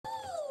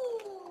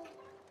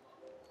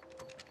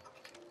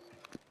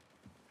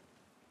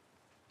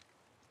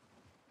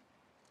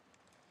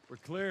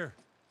clear.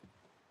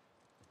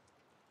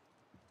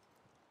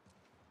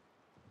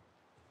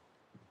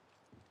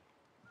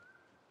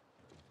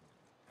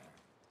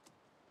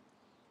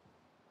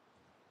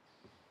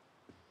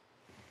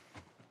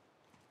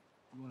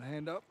 You want a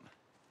hand up?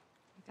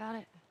 You got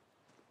it.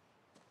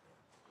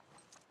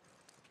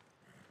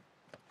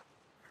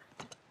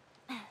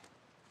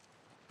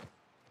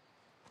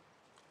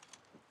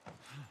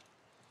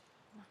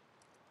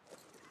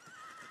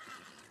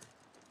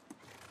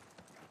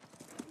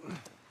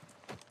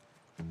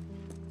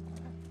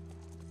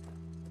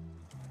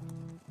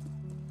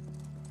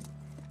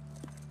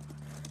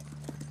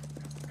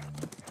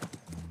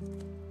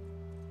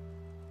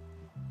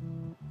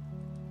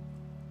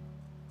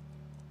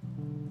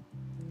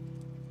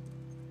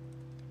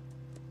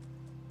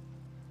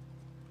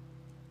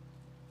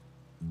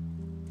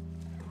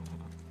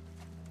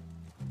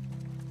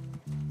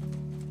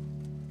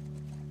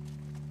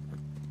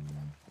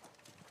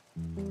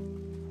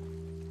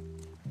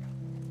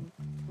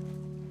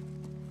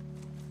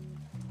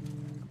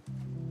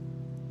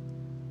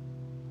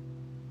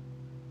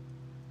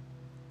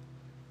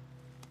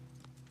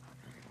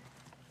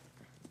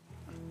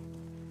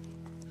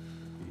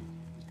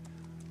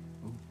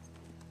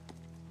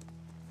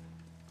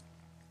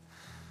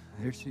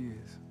 There she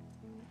is.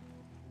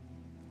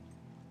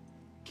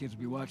 Kids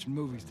will be watching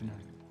movies tonight.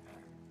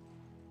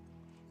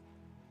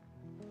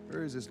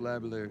 Where is this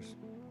lab of theirs?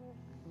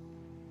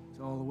 It's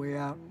all the way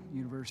out,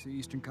 University of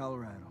Eastern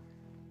Colorado.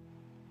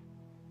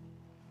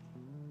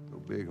 Go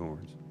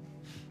Bighorns.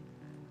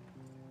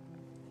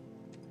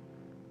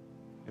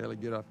 Ellie,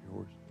 get off your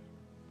horse.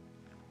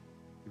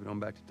 Give it on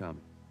back to Tommy.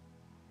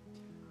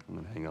 I'm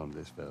gonna hang on to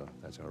this fella,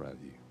 if that's all right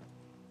with you.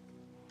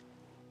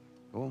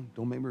 Go on,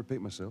 don't make me repeat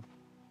myself.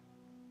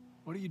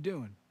 What are you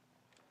doing?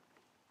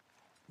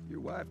 Your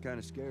wife kind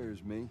of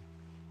scares me.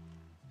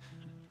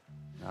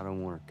 I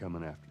don't want her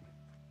coming after me.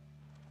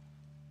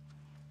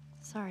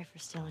 Sorry for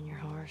stealing your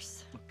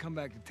horse. Look, come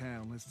back to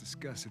town. Let's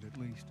discuss it at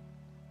least.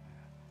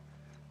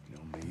 You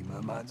know me,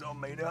 my mind's all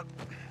made up.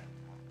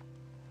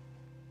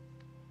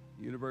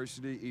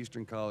 University,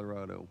 Eastern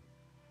Colorado.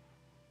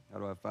 How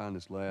do I find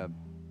this lab?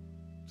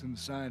 It's in the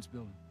science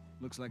building.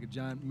 Looks like a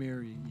giant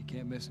mirror. You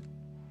can't miss it.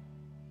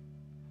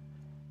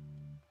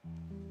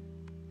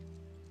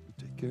 You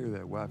take care of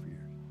that wife of yours.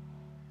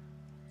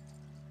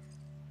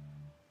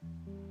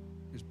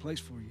 There's a place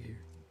for you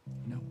here.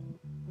 You know?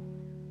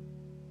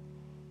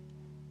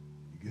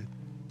 You good?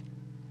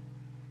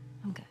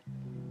 I'm good.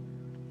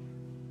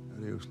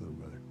 Adios, little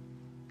brother.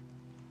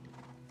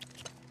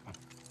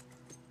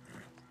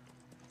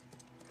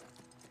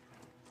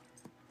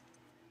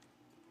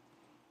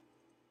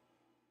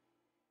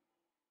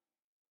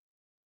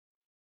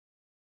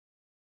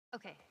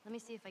 Okay, let me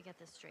see if I get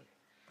this straight.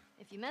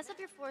 If you mess up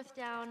your fourth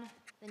down,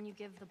 then you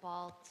give the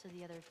ball to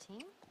the other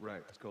team?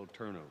 Right, it's called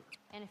turnover.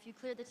 And if you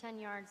clear the 10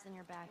 yards, then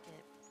you're back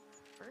at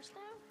first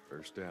down?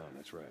 First down,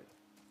 that's right.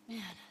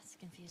 Man, it's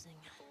confusing.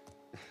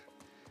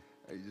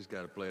 Hey, you just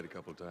gotta play it a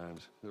couple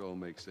times. It all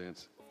makes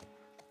sense.